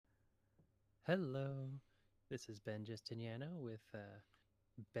Hello, this is Ben Justiniano with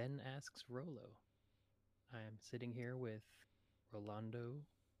Ben Asks Rolo. I am sitting here with Rolando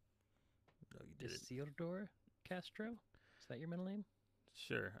No, you didn't. Isildur Castro. Is that your middle name?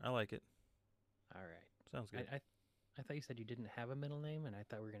 Sure, I like it. All right. Sounds I, good. I I thought you said you didn't have a middle name, and I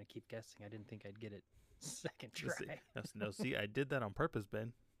thought we were gonna keep guessing. I didn't think I'd get it second See, try. no, see, I did that on purpose,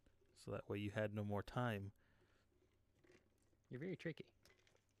 Ben, so that way you had no more time. You're very tricky.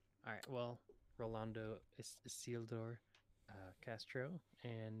 All right. Well, Rolando Isildur Castro,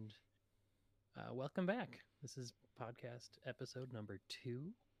 and welcome back. This is podcast episode number 2.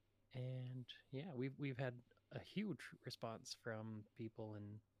 And yeah, we've had a huge response from people and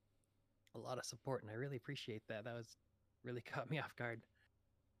a lot of support, and I really appreciate that. That was really caught me off guard.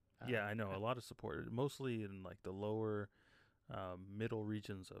 Yeah, I know I, a lot of support, mostly in like the lower, middle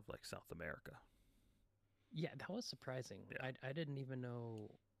regions of like South America. yeah, that was surprising. Yeah, I didn't even know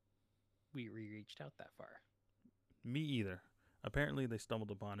we reached out that far. me either. Apparently, they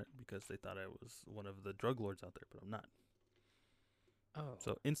stumbled upon it because they thought I was one of the drug lords out there, but I'm not. Oh,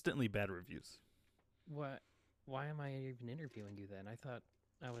 So instantly bad reviews. what? Why am I even interviewing you then? I thought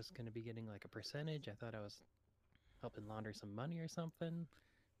I was going to be getting like a percentage. I thought I was helping launder some money or something.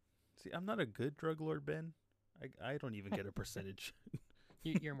 See, I'm not a good drug lord, Ben. I don't even get a percentage.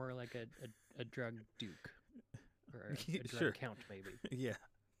 You're more like a drug duke or a drug Sure. count, maybe. Yeah.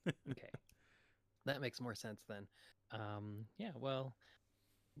 Okay. That makes more sense then. Yeah, well,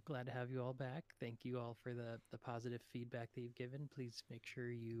 glad to have you all back. Thank you all for the positive feedback that you've given. Please make sure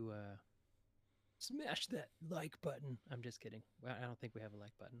you smash that like button. I'm just kidding. Well, I don't think we have a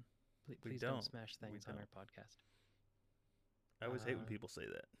like button. Please, We please don't don't. smash We things on our don't. podcast. I always hate when Uh, people say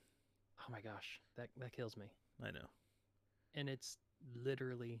that. oh my gosh, that kills me. I know. And it's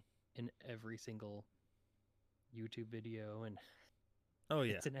literally in every single YouTube video, and Oh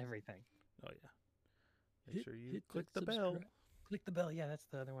yeah. it's in everything. Oh yeah. Make Hit sure you hit click that the bell. subscribe. Click the bell. Yeah, that's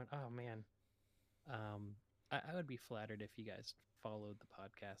the other one. Oh man. Um, I would be flattered if you guys followed the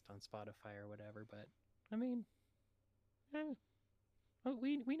podcast on Spotify or whatever, but I mean, eh, oh,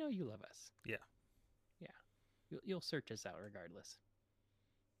 we know you love us. Yeah. Yeah, you'll search us out regardless.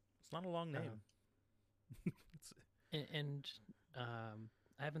 It's not a long Uh, name. It's and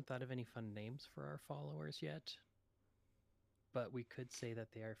I haven't thought of any fun names for our followers yet, but we could say that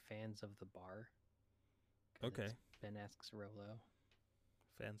they are fans of the bar because it's okay. Ben Asks Rolo.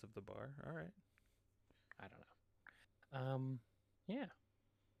 Fans of the bar. All right. I don't know. Yeah.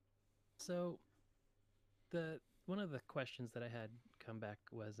 So the one of the questions that I had come back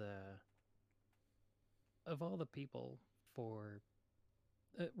was of all the people for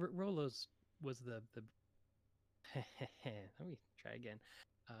Rolo's was the let me try again.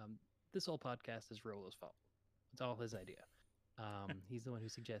 Um, this whole podcast is Rolo's fault. It's all his idea. He's the one who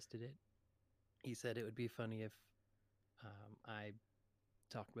suggested it. He said it would be funny if I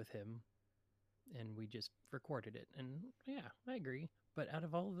talked with him and we just recorded it. And yeah, I agree. But out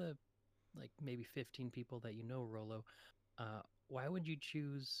of all the like maybe 15 people that you know, Rolo, why would you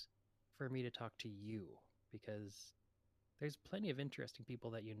choose for me to talk to you? Because there's plenty of interesting people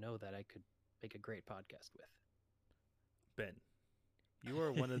that you know that I could make a great podcast with. Ben, you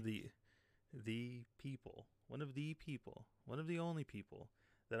are one of the people, one of the only people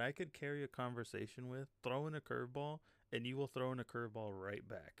that I could carry a conversation with, throw in a curveball, and you will throw in a curveball right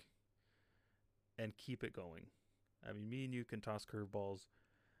back and keep it going. I mean, me and you can toss curveballs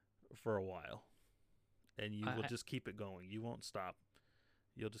for a while, and you will I just keep it going. You won't stop.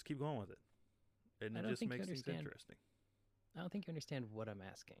 You'll just keep going with it, and I it don't just think you makes things understand. interesting. I don't think you understand what I'm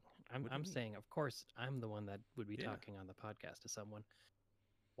asking. What do you I'm mean? saying, of course, I'm the one that would be Yeah. talking on the podcast to someone.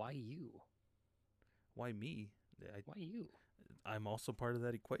 Why you? Why me? Why you? I'm also part of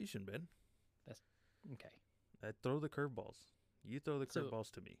that equation, Ben. That's okay. I throw the curveballs. You throw the So curveballs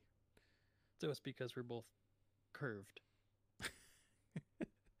to me. so it's because we're both curved.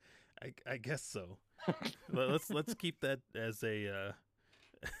 I guess so. Let's keep that as a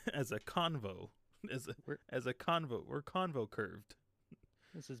as a convo. As a We're as a convo. We're convo curved.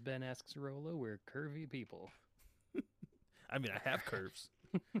 This is Ben Asks Rolo. We're curvy people. I mean, I have curves.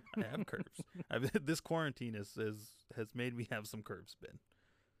 I have curves. This quarantine has made me have some curves, Ben.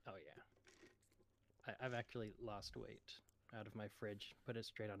 Oh yeah, I've actually lost weight out of my fridge. Put it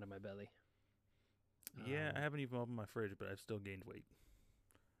straight onto my belly. Yeah, I Um, haven't even opened my fridge, but I've still gained weight.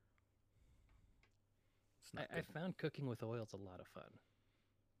 It's not I good. found cooking with oils a lot of fun.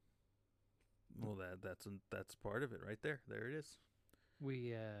 Well, that's part of it right there. There it is.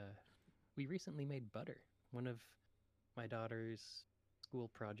 We uh, we recently made butter. One of my daughter's school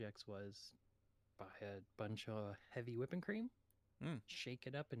projects was buy a bunch of heavy whipping cream Mm. shake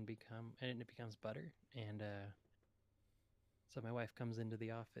it up and it becomes butter. And so my wife comes into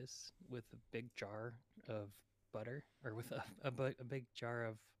the office with a big jar of butter, or with a big jar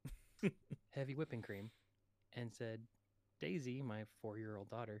of heavy whipping cream, and said, Daisy, my 4-year-old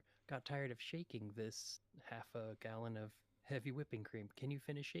daughter, got tired of shaking this half a gallon of heavy whipping cream. Can you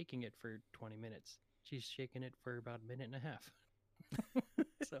finish shaking it for 20 minutes? She's shaking it for about a minute and a half.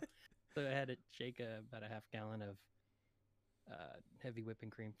 so, so I had to shake about a half gallon of heavy whipping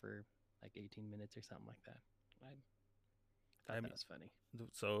cream for like 18 minutes or something like that. I I thought mean, that was funny.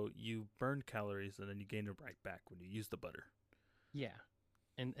 so you burned calories and then you gained it right back when you use the butter. Yeah.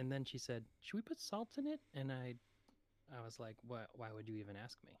 And then she said, "Should we put salt in it?" And I was like, "What? Why would you even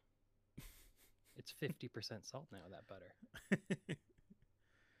ask me? It's 50% salt now, that butter."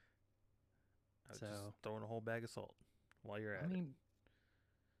 I was just So, throwing a whole bag of salt while you're I at it. mean,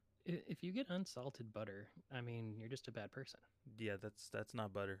 if you get unsalted butter, I mean, you're just a bad person. Yeah, that's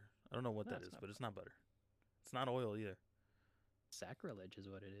not butter. I don't know what No, that it's is, not but it's butter. not butter. It's not oil either. Sacrilege is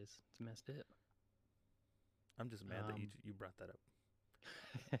what it is. It's messed up. I'm just mad that you brought that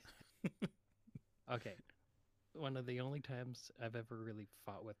Okay. One of the only times I've ever really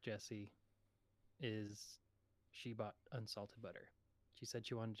fought with Jessie is she bought unsalted butter. She said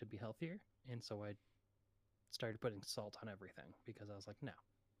she wanted to be healthier, and so I started putting salt on everything because I was like, no,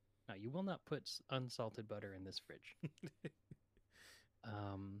 no, you will not put unsalted butter in this fridge. up.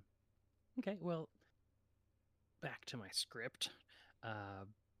 Um, okay, well, back to my script. Uh,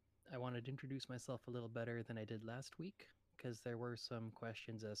 I wanted to introduce myself a little better than I did last week because there were some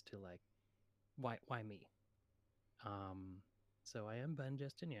questions as to like why me. Um, so I am Ben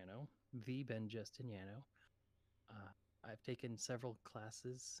Justiniano, the Ben Justiniano. I've taken several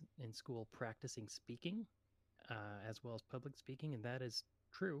classes in school practicing speaking, as well as public speaking, and that is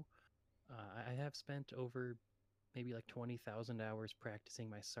true. I have spent over maybe like 20,000 hours practicing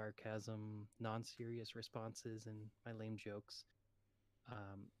my sarcasm, non serious responses, and my lame jokes.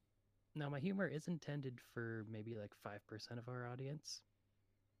 Um, Now, my humor is intended for maybe like 5% of our audience.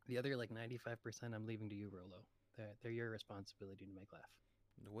 The other like 95%, I'm leaving to you, Rolo. They're your responsibility to make laugh.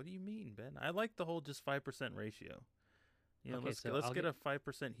 What do you mean, Ben? I like the whole just 5% ratio. You know, Okay, so let's I'll get get a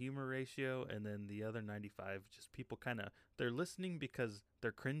 5% humor ratio, and then the other 95 just people kind of they're listening because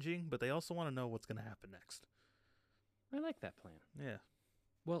they're cringing, but they also want to know what's gonna happen next. I like that plan. Yeah,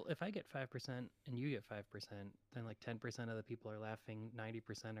 Well, if I get 5% and you get 5%, then like 10% of the people are laughing,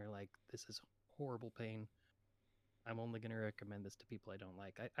 90% are like, this is horrible pain. I'm only going to recommend this to people I don't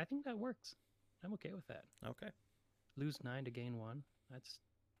like. I think that works. I'm okay with that. okay. Lose 9 to gain 1.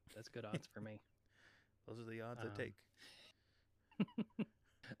 That's good odds for me. Those are the odds I Um, take.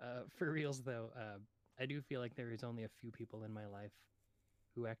 for reals though, I do feel like there is only a few people in my life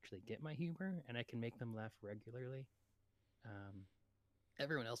who actually get my humor and I can make them laugh regularly. Um,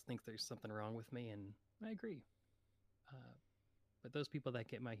 Everyone else thinks there's something wrong with me, and I agree. Uh, but those people that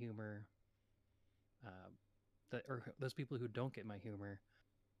get my humor, uh, or those people who don't get my humor,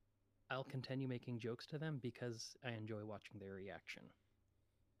 I'll continue making jokes to them because I enjoy watching their reaction.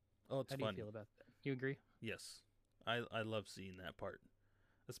 Oh, it's How do you funny. feel about that? You agree? Yes, I love seeing that part,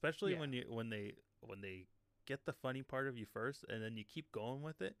 especially Yeah. when they get the funny part of you first, and then you keep going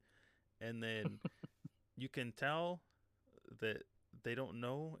with it, and then you can tell that they don't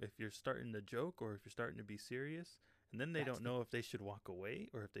know if you're starting to joke or if you're starting to be serious, and then they That's don't know if they should walk away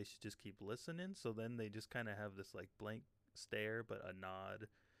or if they should just keep listening. So then they just kind of have this like blank stare but a nod,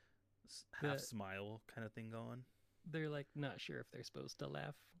 half the smile kind of thing going. they're like not sure if they're supposed to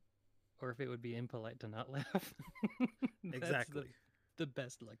laugh or if it would be impolite to not laugh. That's Exactly. the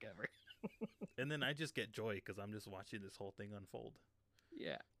best look ever. And then I just get joy because I'm just watching this whole thing unfold.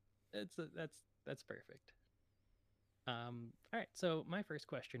 Yeah, that's perfect. All right. So my first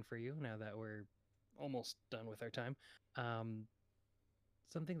question for you, now that we're almost done with our time, um,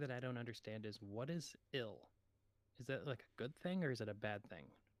 something that I don't understand is what is ill? Is that like a good thing or is it a bad thing?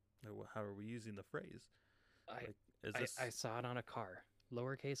 How are we using the phrase? I Like, is I this saw it on a car,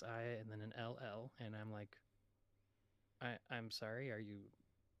 lowercase I and then an LL, and I'm like, I'm sorry, are you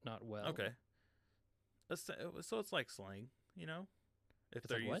not well? okay? So it's like slang, you know. If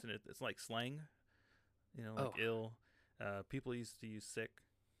It's they're like what? using it, it's like slang, you know, like Oh, ill. People used to use sick,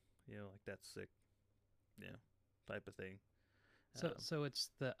 you know, like that's sick, yeah, type of thing. so it's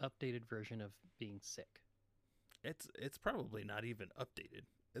the updated version of being sick. It's probably not even updated.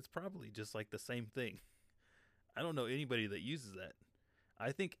 It's probably just like the same thing. I don't know anybody that uses that.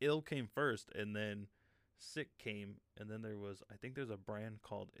 I think ill came first, and then sick came, and then I think there's a brand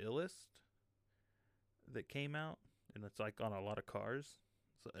called Illest that came out, and it's like on a lot of cars.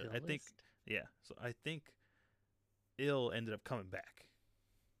 So I think Illest? yeah. So I think ill ended up coming back.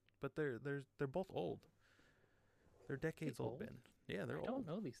 But they're both old. They're decades old, Ben. Yeah, they're I old. don't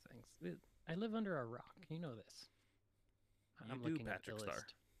know these things. I live under a rock. You know this. You I'm do, looking Patrick at Star.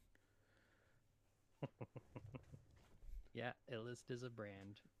 Illest. Yeah, Illest is a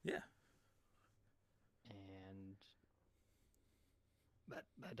brand, Yeah. and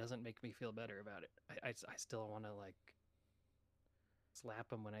that doesn't make me feel better about it. I still want to like slap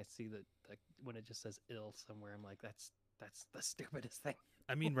them when I see that when it just says ill somewhere. I'm like, that's the stupidest thing.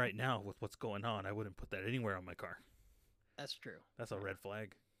 I mean, right now with what's going on, I wouldn't put that anywhere on my car. That's true. That's a red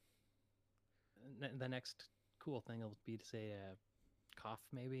flag. The next cool thing will be to say cough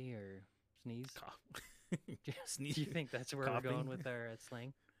maybe or sneeze. Cough. Sneeze. Do you think that's where Coughing? we're going with our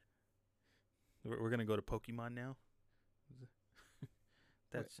slang? We're gonna go to Pokemon now.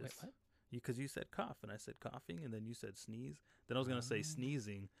 That's wait, just what? because you said cough and I said coughing and then you said sneeze. Then I was gonna say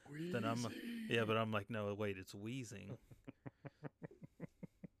sneezing. Then but I'm like, no, wait, it's wheezing.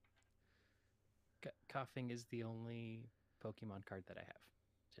 Coughing is the only Pokemon card that I have,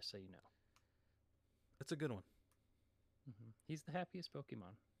 just so you know. It's a good one. He's the happiest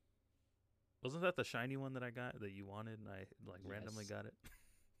Pokemon. Wasn't that the shiny one that I got that you wanted and I like randomly Yes. got it?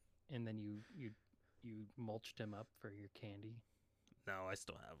 And then you mulched him up for your candy. No, I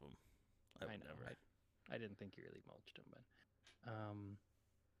still have them. I know. Never. I didn't think you really mulched him, but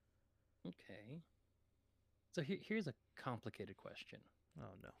okay. So here's a complicated question.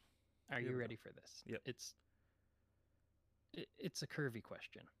 Oh no. Are Here you we ready for this? Yep. It's a curvy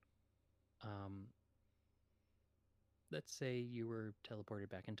question. Let's say you were teleported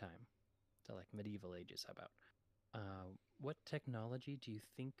back in time to like medieval ages. How about what technology do you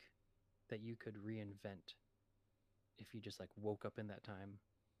think that you could reinvent if you just like woke up in that time?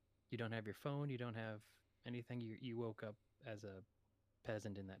 You don't have your phone, you don't have anything. You woke up as a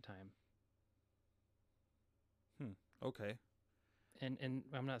peasant in that time. Okay. And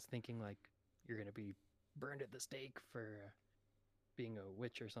I'm not thinking like you're gonna be burned at the stake for being a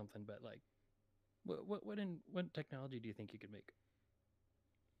witch or something, but like, what technology do you think you could make?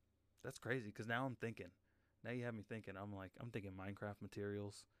 That's crazy because now I'm thinking. Now you have me thinking. I'm thinking Minecraft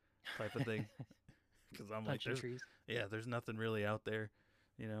materials type of thing. Because I'm like, Punching trees. there's nothing really out there,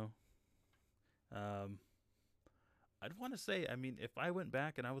 you know. I'd want to say, I mean, if I went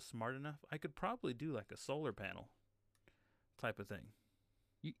back and I was smart enough, I could probably do like a solar panel type of thing.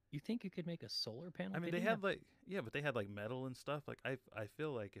 You think you could make a solar panel? I mean, they had like but they had like metal and stuff. Like I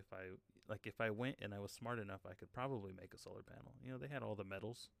feel like if I went and I was smart enough, I could probably make a solar panel. You know, they had all the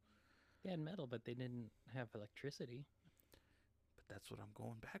metals. They had metal, but they didn't have electricity. But that's what I'm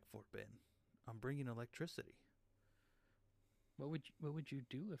going back for, Ben. I'm bringing electricity. What would you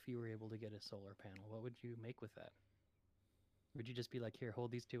do if you were able to get a solar panel? What would you make with that? Would you just be like, here, hold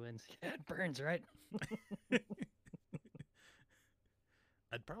these two ends? Yeah, it burns, right?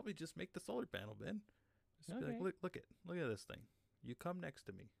 I'd probably just make the solar panel, Ben. Just be Okay. like, look at this thing. You come next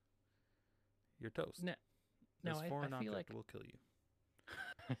to me. You're toast. No, This I foreign feel object like will kill you.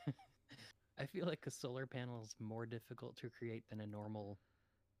 I feel like a solar panel is more difficult to create than a normal.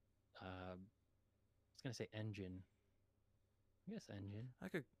 I was gonna say engine. I guess engine. I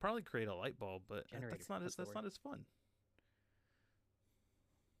could probably create a light bulb, but Generator, that's not that's the that's word. not as fun.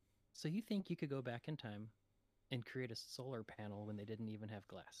 So you think you could go back in time and create a solar panel when they didn't even have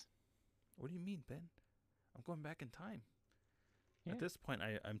glass? What do you mean, Ben? I'm going back in time. Yeah. At this point,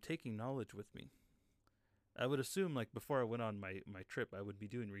 I'm taking knowledge with me. I would assume, like, before I went on my trip, I would be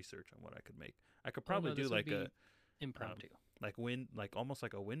doing research on what I could make. I could probably do this would like be impromptu. almost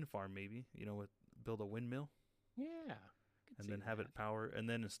like a wind farm, maybe. You know, build a windmill Yeah. I could and see then have that. it power, and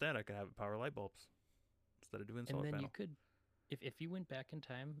then instead I could have it power light bulbs instead of doing And solar then panel. you could, if you went back in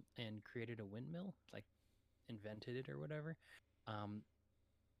time and created a windmill, like invented it or whatever,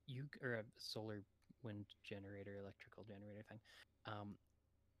 or a solar wind generator, electrical generator thing,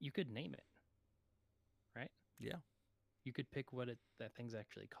 you could name it, right? Yeah. You could pick what that thing's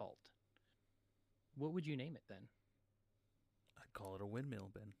actually called. What would you name it then? I'd call it a windmill,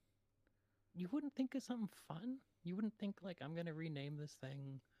 Ben. You wouldn't think of something fun? You wouldn't think like, I'm gonna rename this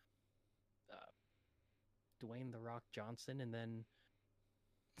thing Dwayne the Rock Johnson, and then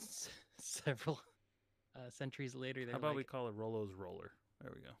several centuries later, they're How about we like, call it Rolo's Roller?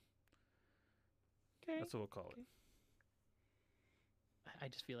 There we go. okay. That's what we'll call it. I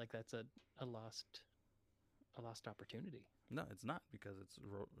just feel like that's a lost opportunity. No, it's not because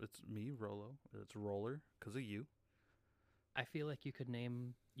it's me, Rolo. It's Roller because of you. I feel like you could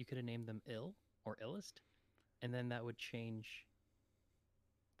have named them Ill or Illest, and then that would change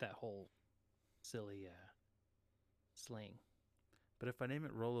that whole silly slang. But if I name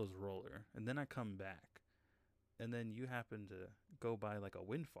it Rolo's Roller and then I come back and then you happen to go by like a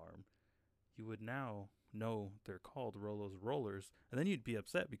wind farm, you would now know they're called Rolo's Rollers, and then you'd be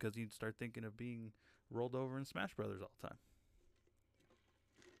upset because you'd start thinking of being rolled over in Smash Brothers all the time.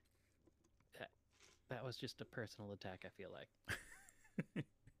 That was just a personal attack, I feel like.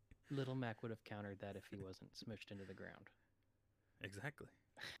 Little Mac would have countered that if he wasn't smushed into the ground. Exactly.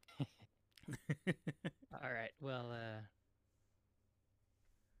 All right. Well,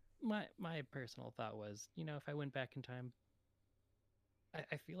 my personal thought was, if I went back in time,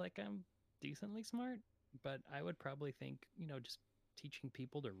 I feel like I'm decently smart, but I would probably think, just teaching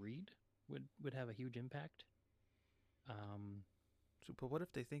people to read would have a huge impact. So, but what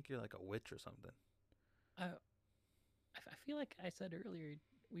if they think you're like a witch or something? I feel like I said earlier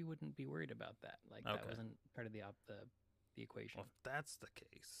we wouldn't be worried about that. Like that Okay. wasn't part of the equation. Well, if that's the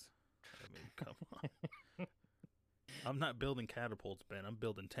case, I mean, come on. I'm not building catapults, Ben. I'm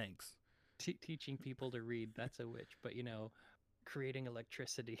building tanks. Teaching people to read, that's a witch. But creating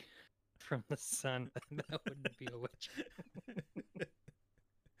electricity from the sun, that wouldn't be a witch.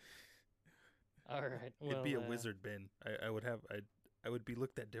 All right. Well, It'd be a wizard, Ben. I would be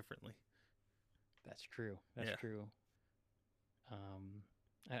looked at differently. That's true. That's Yeah. true.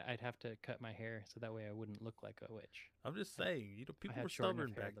 I'd have to cut my hair so that way I wouldn't look like a witch. I'm just saying, If I people had were short enough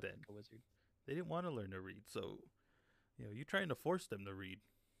stubborn hair, I'd back look then. like a wizard. They didn't want to learn to read, so you trying to force them to read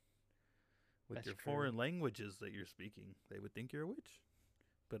with That's your true. foreign languages that you're speaking, they would think you're a witch.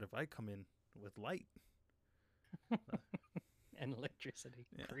 But if I come in with light, And electricity,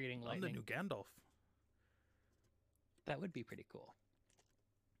 yeah, creating I'm the lightning. new Gandalf. That would be pretty cool.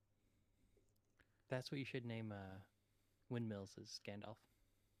 That's what you should name windmills is Gandalf.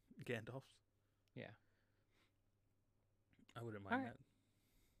 Gandalfs. Yeah. I wouldn't mind Alright.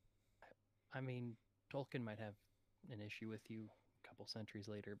 I mean, Tolkien might have an issue with you a couple centuries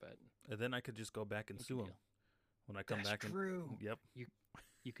later, but that. And then I could just go back and no big sue him deal. when I come That's back. true. Yep.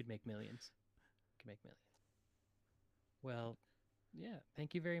 You could make millions. You could make millions. Well, yeah.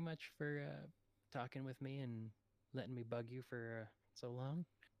 Thank you very much for talking with me and letting me bug you for so long.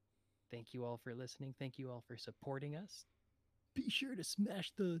 Thank you all for listening. Thank you all for supporting us. Be sure to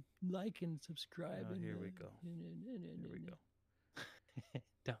smash the like and subscribe. Oh, and, here we go. Here we go.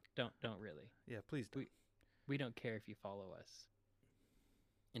 Don't really. Yeah, please do. We don't care if you follow us.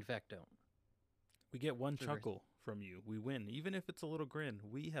 In fact, don't. We get one Reverse. chuckle from you. We win. Even if it's a little grin,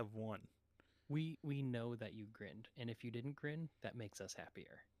 we have won. We know that you grinned, and if you didn't grin, that makes us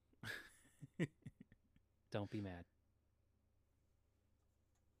happier. Don't be mad.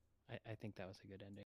 I think that was a good ending.